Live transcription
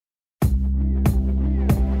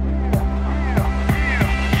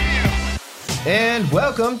And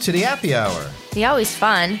welcome to the Happy Hour. The always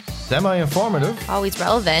fun, Semi-informative, always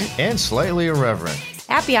relevant, and slightly irreverent.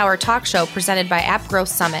 Happy Hour talk show presented by App Growth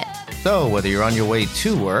Summit. So whether you're on your way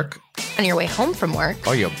to work, On your way home from work,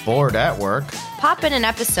 or you're bored at work, pop in an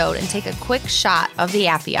episode and take a quick shot of the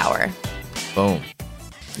Happy Hour. boom.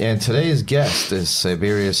 And today's guest is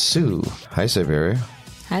Siberia Sue. Hi, Siberia.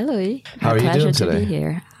 Hi, Louis. How are you doing Pleasure today? to be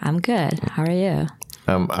here. I'm good. How are you?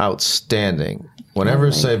 I'm outstanding.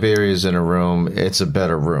 Whenever Siberia is in a room, it's a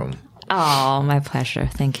better room. Oh, my pleasure.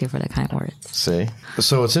 Thank you for the kind words. See?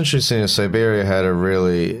 So what's interesting is Siberia had a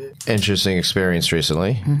really interesting experience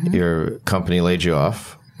recently. Mm-hmm. Your company laid you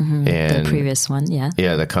off. And The previous one, yeah.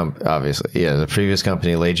 Yeah, the previous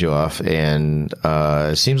company laid you off, and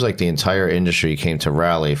it seems like the entire industry came to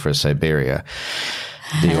rally for Siberia.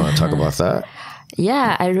 Do you want to talk about that?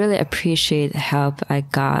 Yeah, I really appreciate the help I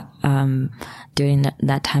got during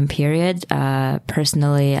that time period.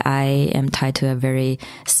 Personally, I am tied to a very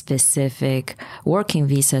specific working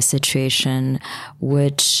visa situation,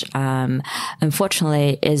 which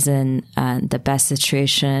unfortunately isn't the best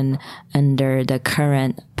situation under the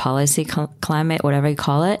current policy climate, whatever you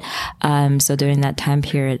call it. So during that time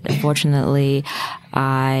period, unfortunately,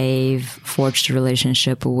 I've forged a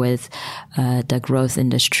relationship with the growth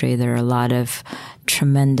industry. There are a lot of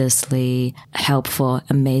tremendously helpful,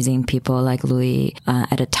 amazing people like Louis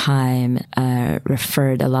at a time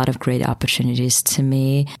referred a lot of great opportunities to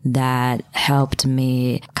me that helped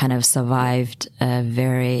me kind of survived a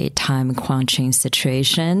very time-crunching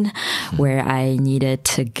situation where I needed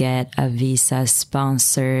to get a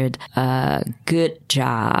visa-sponsored good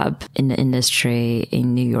job in the industry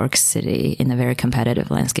in New York City in a very competitive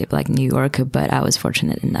landscape like New York. But I was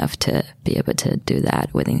fortunate enough to be able to do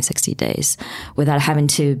that within 60 days without having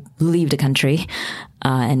to leave the country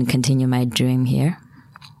and continue my dream here.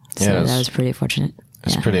 So that was pretty fortunate.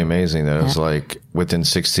 It's pretty amazing that it was like within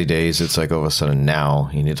 60 days, it's like all of a sudden now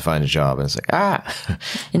you need to find a job. And it's like,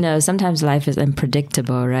 You know, sometimes life is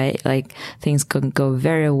unpredictable, right? Like things can go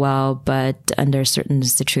very well, but under a certain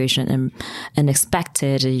situation and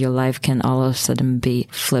unexpected, your life can all of a sudden be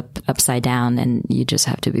flipped upside down, and you just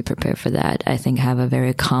have to be prepared for that. I think have a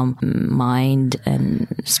very calm mind and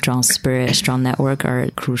strong spirit, strong network are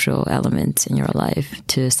crucial elements in your life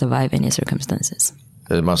to survive any circumstances.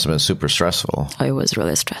 It must have been super stressful. It was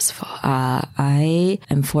really stressful. I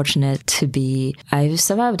am fortunate I've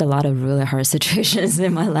survived a lot of really hard situations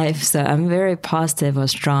in my life. So I'm very positive or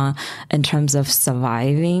strong in terms of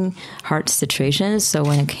surviving hard situations. So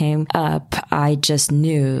when it came up, I just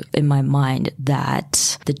knew in my mind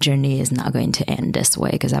that the journey is not going to end this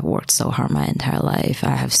way because I've worked so hard my entire life. I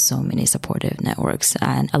have so many supportive networks,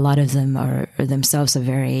 and a lot of them are themselves are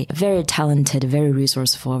very, very talented, very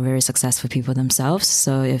resourceful, very successful people themselves.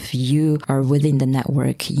 So if you are within the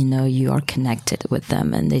network, you know, you are connected with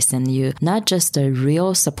them and they send you not just the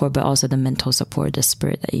real support, but also the mental support, the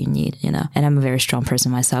spirit that you need, you know. And I'm a very strong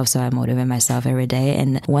person myself, so I motivate myself every day.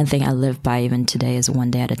 And one thing I live by even today is one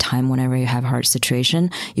day at a time. Whenever you have a hard situation,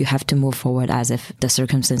 you have to move forward as if the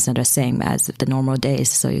circumstances are the same as the normal days.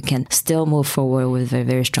 So you can still move forward with a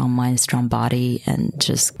very strong mind, strong body, and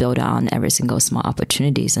just build on every single small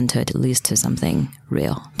opportunities until it leads to something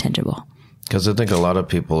real, tangible. Because I think a lot of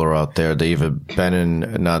people are out there, they've been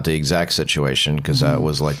in not the exact situation, because that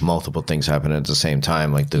was like multiple things happening at the same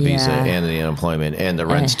time, like the visa and the unemployment and the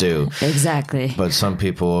rent's due. Exactly. But some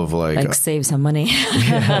people have like save some money.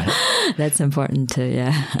 That's important too,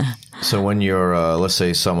 yeah. So when you're, let's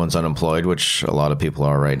say someone's unemployed, which a lot of people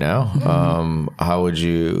are right now, how would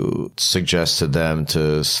you suggest to them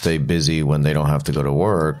to stay busy when they don't have to go to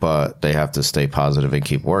work, but they have to stay positive and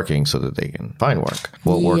keep working so that they can find work?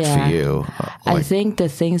 What worked for you? I think the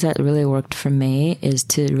things that really worked for me is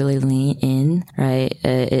to really lean in, right?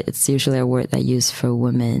 It's usually a word that used for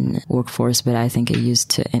women workforce, but I think it used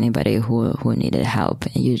to anybody who needed help.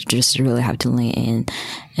 You just really have to lean in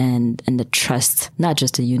and the trust, not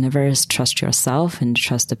just the universe, trust yourself and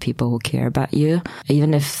trust the people who care about you,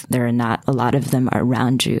 even if there are not a lot of them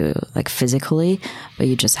around you, like physically, but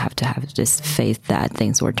you just have to have this faith that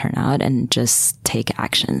things will turn out and just take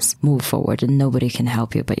actions, move forward, and nobody can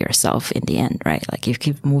help you but yourself in the end, right? Like you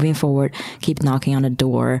keep moving forward, keep knocking on the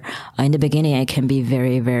door. In the beginning, it can be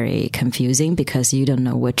very, very confusing because you don't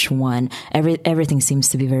know which one. Everything seems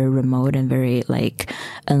to be very remote and very like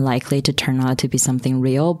unlikely to turn out to be something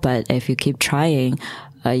real. But if you keep trying,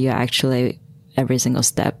 you actually, every single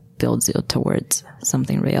step builds you towards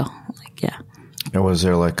something real. Like, yeah. Or was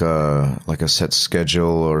there like a set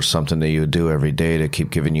schedule or something that you would do every day to keep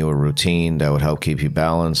giving you a routine that would help keep you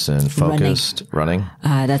balanced and focused? Running?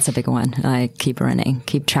 That's a big one. Like keep running,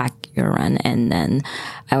 keep track your run. And then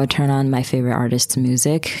I would turn on my favorite artist's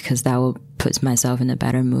music because that will put myself in a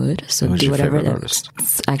better mood. So Who's do your whatever. favorite artist?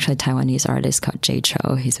 It's actually a Taiwanese artist called Jay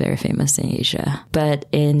Cho. He's very famous in Asia. But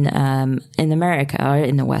in America or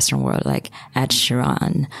in the Western world, like Ed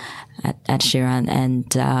Sheeran,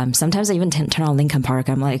 and sometimes I even turn on Linkin Park.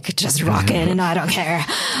 I'm like, just rock it, I don't care.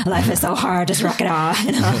 Life is so hard, just rock it off.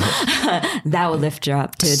 That will lift you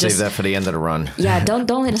up too. Save that for the end of the run. Yeah, don't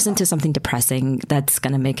listen to something depressing. That's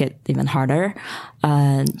gonna make it even harder.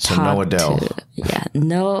 So no Adele.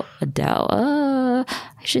 No Adele.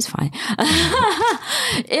 She's fine.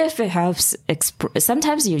 If it helps,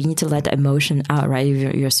 sometimes you need to let the emotion out, right?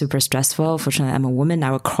 You're super stressful. Fortunately, I'm a woman.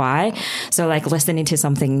 I would cry. So like listening to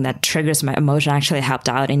something that triggers my emotion actually helped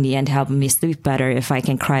out in the end, helped me sleep better if I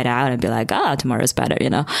can cry it out and be like, oh, tomorrow's better,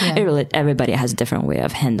 Yeah. Everybody has a different way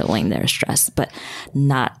of handling their stress, but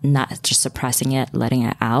not just suppressing it, letting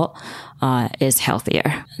it out. Is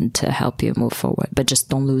healthier to help you move forward, but just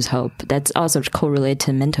don't lose hope. That's also correlated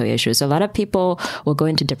to mental issues. A lot of people will go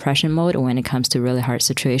into depression mode when it comes to really hard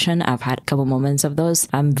situation. I've had a couple moments of those.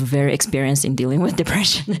 I'm very experienced in dealing with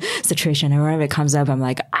depression situation. And whenever it comes up, I'm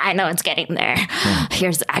like, I know it's getting there.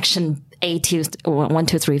 Here's action A2, 1,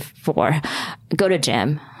 2, 3, 4. Go to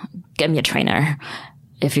gym. Get me a trainer.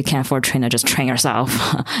 If you can't afford a trainer, just train yourself.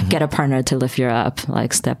 Get a partner to lift you up.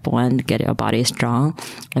 Like step 1, get your body strong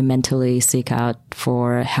and mentally seek out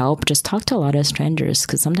for help. Just talk to a lot of strangers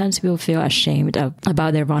because sometimes people feel ashamed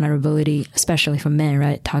about their vulnerability, especially for men,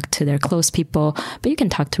 right? Talk to their close people, but you can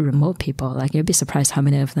talk to remote people. Like you'll be surprised how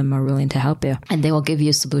many of them are willing to help you. And they will give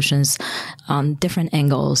you solutions on different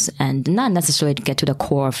angles and not necessarily to get to the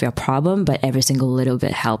core of your problem, but every single little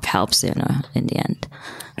bit helps, in the end.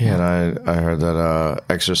 Yeah, and I heard that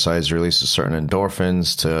exercise releases certain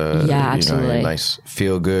endorphins to absolutely. Nice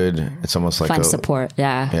feel good. It's almost like find support.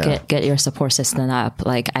 Get your support system up.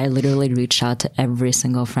 Like I literally reach out to every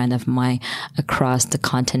single friend of mine across the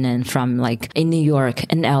continent, from like in New York,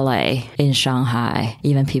 in LA, in Shanghai,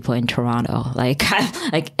 even people in Toronto. Like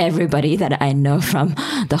everybody that I know from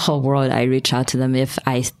the whole world, I reach out to them if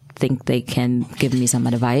I think they can give me some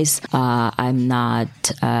advice. I'm not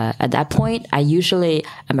at that point. I usually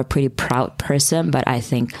am a pretty proud person, but I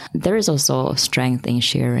think there is also strength in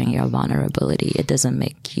sharing your vulnerability. It doesn't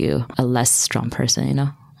make you a less strong person,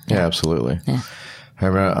 Yeah, absolutely. Yeah.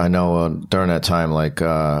 I know during that time, like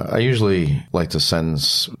I usually like to send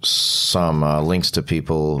some links to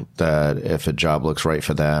people that if a job looks right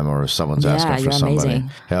for them or if someone's asking for somebody.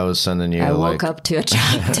 Amazing. I was sending you I woke up to a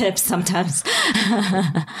job tips sometimes.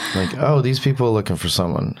 Like, oh, these people are looking for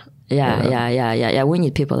someone. Yeah. We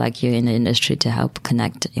need people like you in the industry to help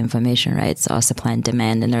connect information, right? It's all supply and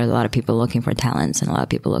demand, and there are a lot of people looking for talents and a lot of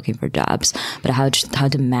people looking for jobs. But how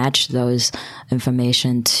to match those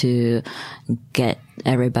information to get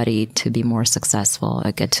everybody to be more successful,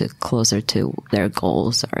 or get to closer to their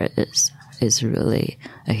goals, or is really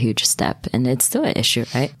a huge step. And it's still an issue,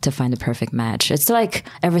 right? To find the perfect match. It's like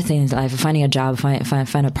everything in life, finding a job, find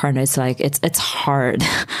a partner. It's like, it's hard.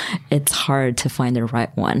 It's hard to find the right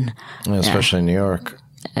one. Especially in New York.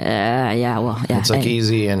 It's like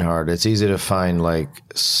easy and hard. It's easy to find like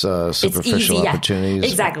superficial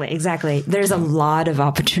opportunities. Exactly. There's a lot of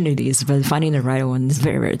opportunities, but finding the right one is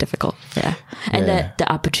very, very difficult. Yeah. And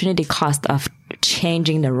the opportunity cost of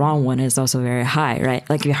changing the wrong one is also very high, right?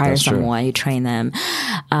 Like you hire someone, you train them.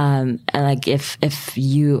 And like if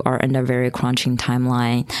you are in a very crunching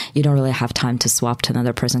timeline, you don't really have time to swap to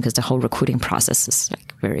another person because the whole recruiting process is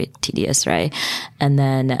like very tedious, right? And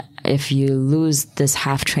then if you lose this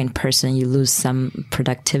half-trained person, you lose some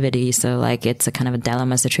productivity. So like it's a kind of a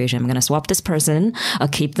dilemma situation. I'm going to swap this person. I'll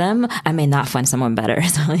keep them. I may not find someone better.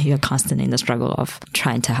 So you're constantly in the struggle of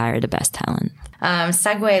trying to hire the best talent.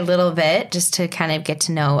 Segue a little bit just to kind of get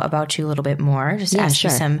to know about you a little bit more. Just ask you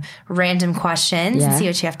some random questions and see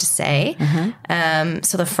what you have to say.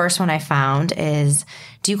 So the first one I found is,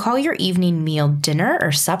 do you call your evening meal dinner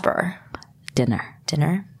or supper? Dinner.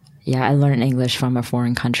 Yeah, I learned English from a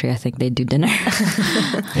foreign country. I think they do dinner.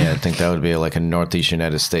 I think that would be like a Northeast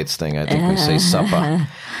United States thing. I think we say supper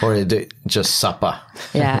or just supper.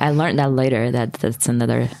 Yeah, I learned that later. That's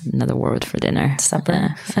another word for dinner.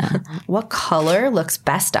 Supper. What color looks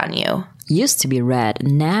best on you? Used to be red.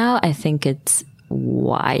 Now I think it's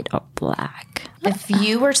white or black. If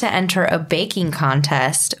you were to enter a baking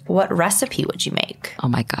contest, what recipe would you make? Oh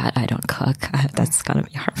my God, I don't cook. That's going to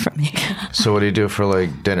be hard for me. So what do you do for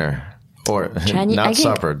like dinner? Or not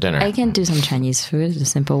supper, dinner. I can do some Chinese food, the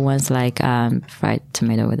simple ones like fried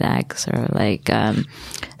tomato with eggs, or like fried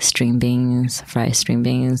string beans,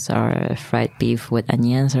 or fried beef with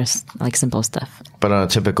onions, or like simple stuff. But on a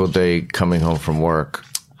typical day coming home from work,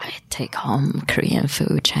 I take home Korean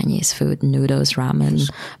food, Chinese food, noodles, ramen.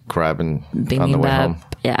 Just grabbing bibimbap, on the way home.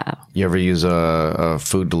 Yeah. You ever use a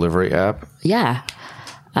food delivery app? Yeah.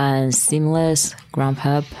 Seamless,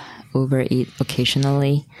 Grubhub, Uber Eat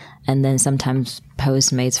occasionally, and then sometimes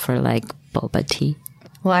Postmates for like boba tea.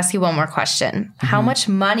 We'll ask you one more question. How much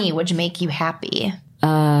money would make you happy?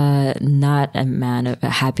 Not a amount of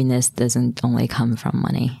happiness doesn't only come from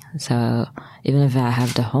money. So even if I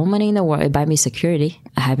have the whole money in the world, it buys me security.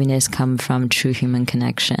 Happiness comes from true human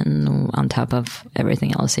connection on top of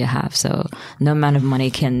everything else you have. So no amount of money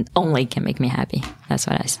can make me happy. That's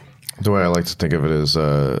what I say. The way I like to think of it is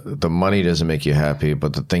the money doesn't make you happy,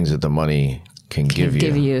 but the things that the money can give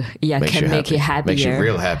you can make you happier. Makes you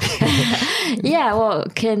real happy. Yeah, well,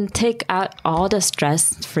 can take out all the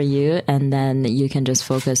stress for you, and then you can just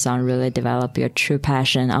focus on really develop your true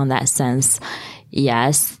passion on that sense.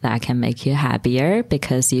 Yes, that can make you happier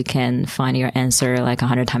because you can find your answer like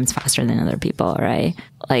 100 times faster than other people, right?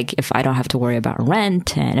 Like if I don't have to worry about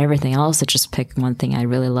rent and everything else, I just pick one thing I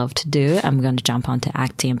really love to do. I'm going to jump onto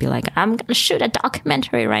acting and be like, I'm going to shoot a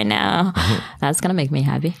documentary right now. That's going to make me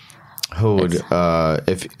happy. Who would,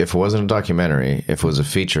 if it wasn't a documentary, if it was a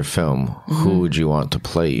feature film, who would you want to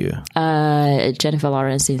play you? Jennifer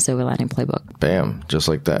Lawrence in Silver Lining Playbook. Bam, just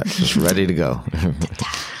like that. Just ready to go.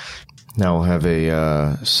 Now we'll have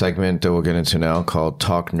a segment that we'll get into now called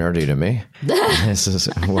Talk Nerdy to Me. This is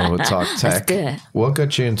where we'll talk tech. That's good. What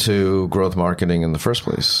got you into growth marketing in the first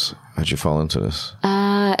place? How'd you fall into this?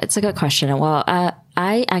 It's a good question. Well,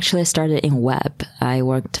 I actually started in web. I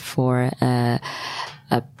worked for a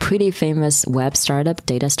pretty famous web startup,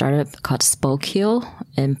 data startup called Spokeo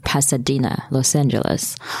in Pasadena, Los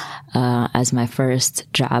Angeles, as my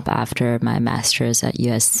first job after my master's at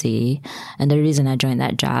USC. And the reason I joined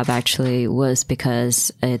that job actually was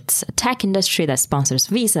because it's a tech industry that sponsors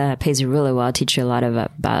Visa, pays you really well, teach you a lot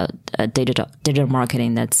about digital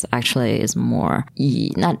marketing that's actually is more,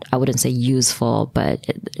 I wouldn't say useful, but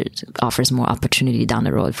it offers more opportunity down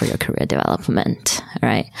the road for your career development,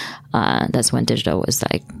 right? That's when digital was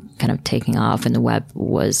like kind of taking off, and the web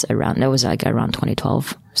was around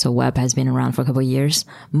 2012. So web has been around for a couple of years.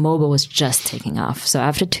 Mobile was just taking off. So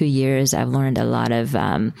after 2 years, I've learned a lot of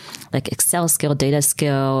like Excel skill, data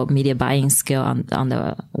skill, media buying skill on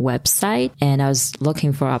the website. And I was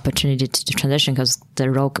looking for opportunity to transition because the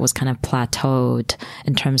role was kind of plateaued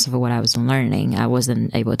in terms of what I was learning. I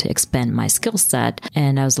wasn't able to expand my skill set.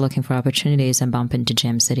 And I was looking for opportunities and bumped into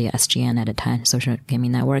Jam City, SGN at the time, Social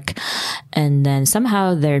Gaming Network. And then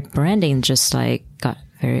somehow their branding just like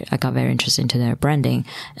I got very interested into their branding,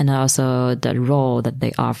 and also the role that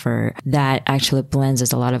they offer that actually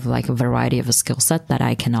blends a lot of like a variety of a skill set that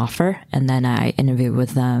I can offer. And then I interviewed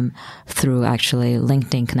with them through actually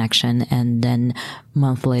LinkedIn connection, and then a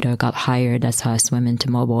month later got hired. That's how I swim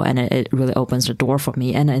into mobile, and it really opens the door for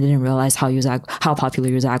me. And I didn't realize how popular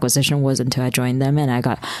user acquisition was until I joined them, and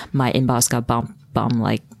my inbox got bumped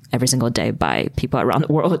like every single day by people around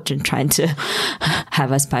the world trying to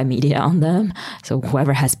have us buy media on them. So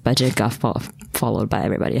whoever has budget got followed by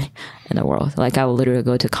everybody in the world. Like I will literally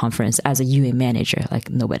go to a conference as a UA manager, like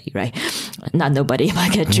nobody, right? Not nobody,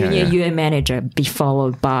 like a junior UA manager, be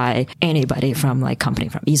followed by anybody from like company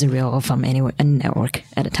from Israel or from anywhere, a network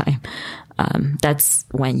at a time. That's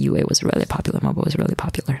when UA was really popular. Mobile was really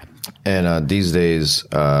popular. And these days,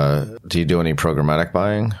 do you do any programmatic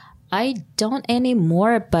buying? I don't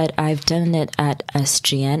anymore, but I've done it at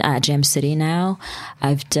SGN, at Jam City now.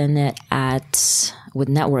 I've done it with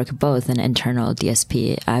Network, both an internal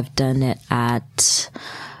DSP. I've done it at,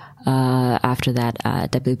 after that,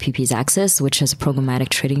 WPP's Access, which is a programmatic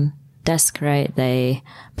trading desk, right? They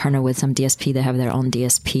partner with some DSP. They have their own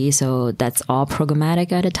DSP. So that's all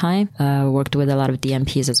programmatic at a time. Worked with a lot of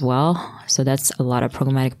DMPs as well. So that's a lot of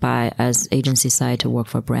programmatic buy as agency side to work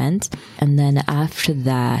for brands. And then after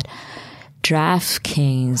that,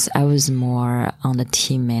 DraftKings, I was more on the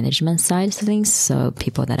team management side of things. So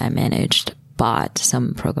people that I managed bought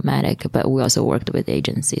some programmatic, but we also worked with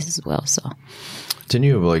agencies as well. So didn't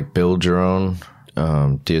you like build your own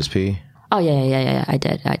DSP? Oh, yeah. I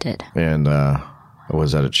did. And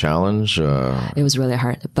was that a challenge? It was really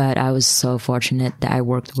hard, but I was so fortunate that I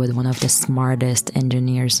worked with one of the smartest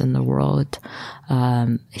engineers in the world.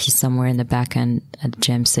 He's somewhere in the back end at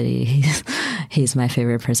Jam City. He's my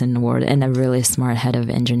favorite person in the world, and a really smart head of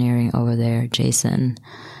engineering over there, Jason.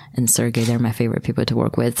 and Sergey, they're my favorite people to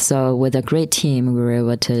work with. So with a great team, we were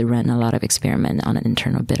able to run a lot of experiment on an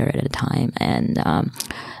internal bidder at a time, and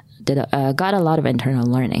got a lot of internal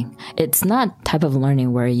learning. It's not type of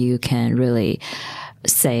learning where you can really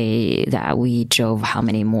say that we drove how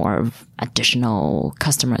many more additional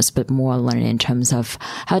customers, but more learning in terms of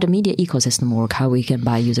how the media ecosystem work, how we can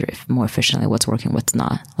buy user more efficiently, what's working, what's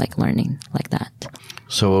not, like learning like that.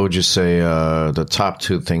 So what would you say the top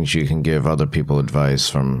 2 things you can give other people advice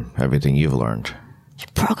from everything you've learned?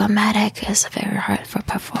 Programmatic is very hard for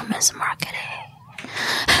performance marketing.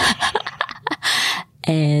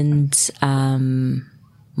 And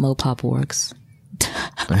Mopop works.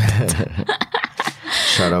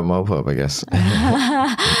 Shout out Mopop, I guess.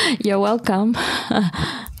 You're welcome.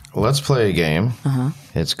 Let's play a game.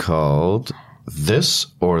 It's called This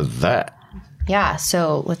or That. Yeah,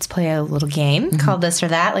 so let's play a little game called This or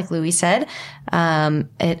That, like Louis said.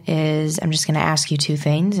 It is, I'm just going to ask you 2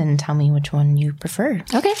 things and tell me which one you prefer.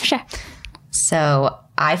 Okay, sure. So,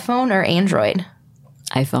 iPhone or Android?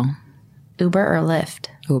 iPhone. Uber or Lyft?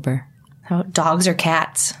 Uber. How about dogs or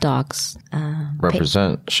cats? Dogs.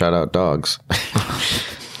 Represent. Shout out dogs.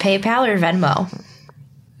 PayPal or Venmo?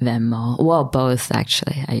 Venmo. Well, both,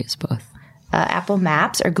 actually. I use both. Apple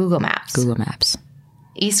Maps or Google Maps? Google Maps.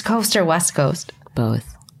 East Coast or West Coast?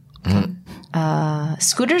 Both.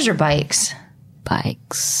 Scooters or bikes?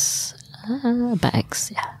 Bikes.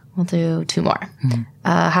 Bikes, yeah. We'll do 2 more.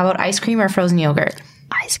 How about ice cream or frozen yogurt?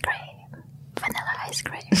 Ice cream. Vanilla ice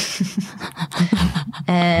cream.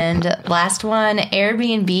 And last one,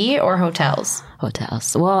 Airbnb or hotels?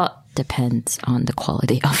 Hotels. Well, depends on the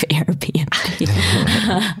quality of Airbnb.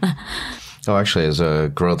 Oh, actually, as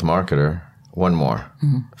a growth marketer, one more.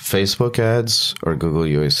 Facebook ads or Google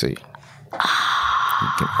UAC? You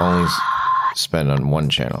can only spend on one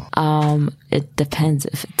channel. It depends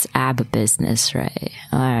if it's ad business, right?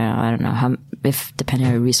 I don't know how. If depending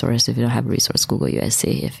on your resource, if you don't have a resource, Google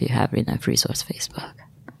USC. If you have enough resource, Facebook.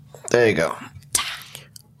 There you go.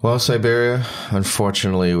 Well, Siberia,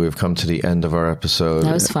 unfortunately, we've come to the end of our episode.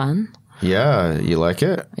 That was fun. Yeah, you like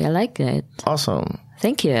it? I like it. Awesome.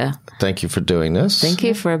 Thank you. Thank you for doing this. Thank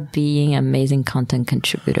you for being an amazing content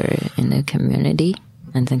contributor in the community.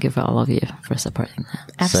 And thank you for all of you for supporting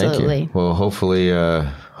that. Absolutely. Well, hopefully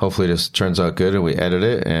this turns out good and we edit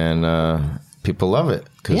it and people love it.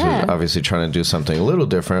 Because we're obviously trying to do something a little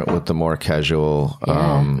different with the more casual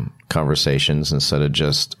conversations instead of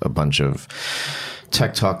just a bunch of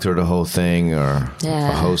tech talk through the whole thing or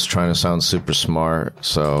a host trying to sound super smart.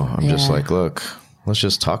 So I'm just like, look, let's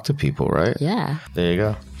just talk to people, right? Yeah. There you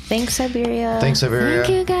go. Thanks, Siberia. Thanks, Siberia.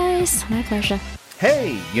 Thank you, guys. My pleasure.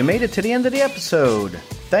 Hey, you made it to the end of the episode.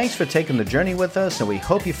 Thanks for taking the journey with us, and we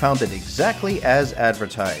hope you found it exactly as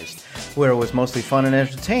advertised, where it was mostly fun and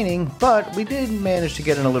entertaining, but we did manage to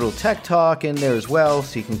get in a little tech talk in there as well,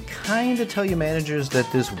 so you can kind of tell your managers that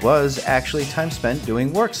this was actually time spent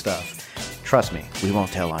doing work stuff. Trust me, we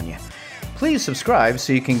won't tell on you. Please subscribe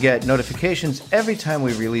so you can get notifications every time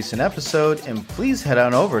we release an episode, and please head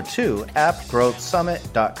on over to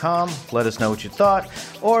appgrowthsummit.com. Let us know what you thought,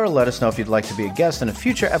 or let us know if you'd like to be a guest in a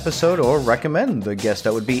future episode, or recommend the guest.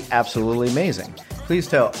 That would be absolutely amazing. Please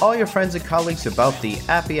tell all your friends and colleagues about the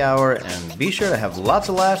Appy Hour, and be sure to have lots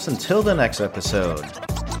of laughs until the next episode.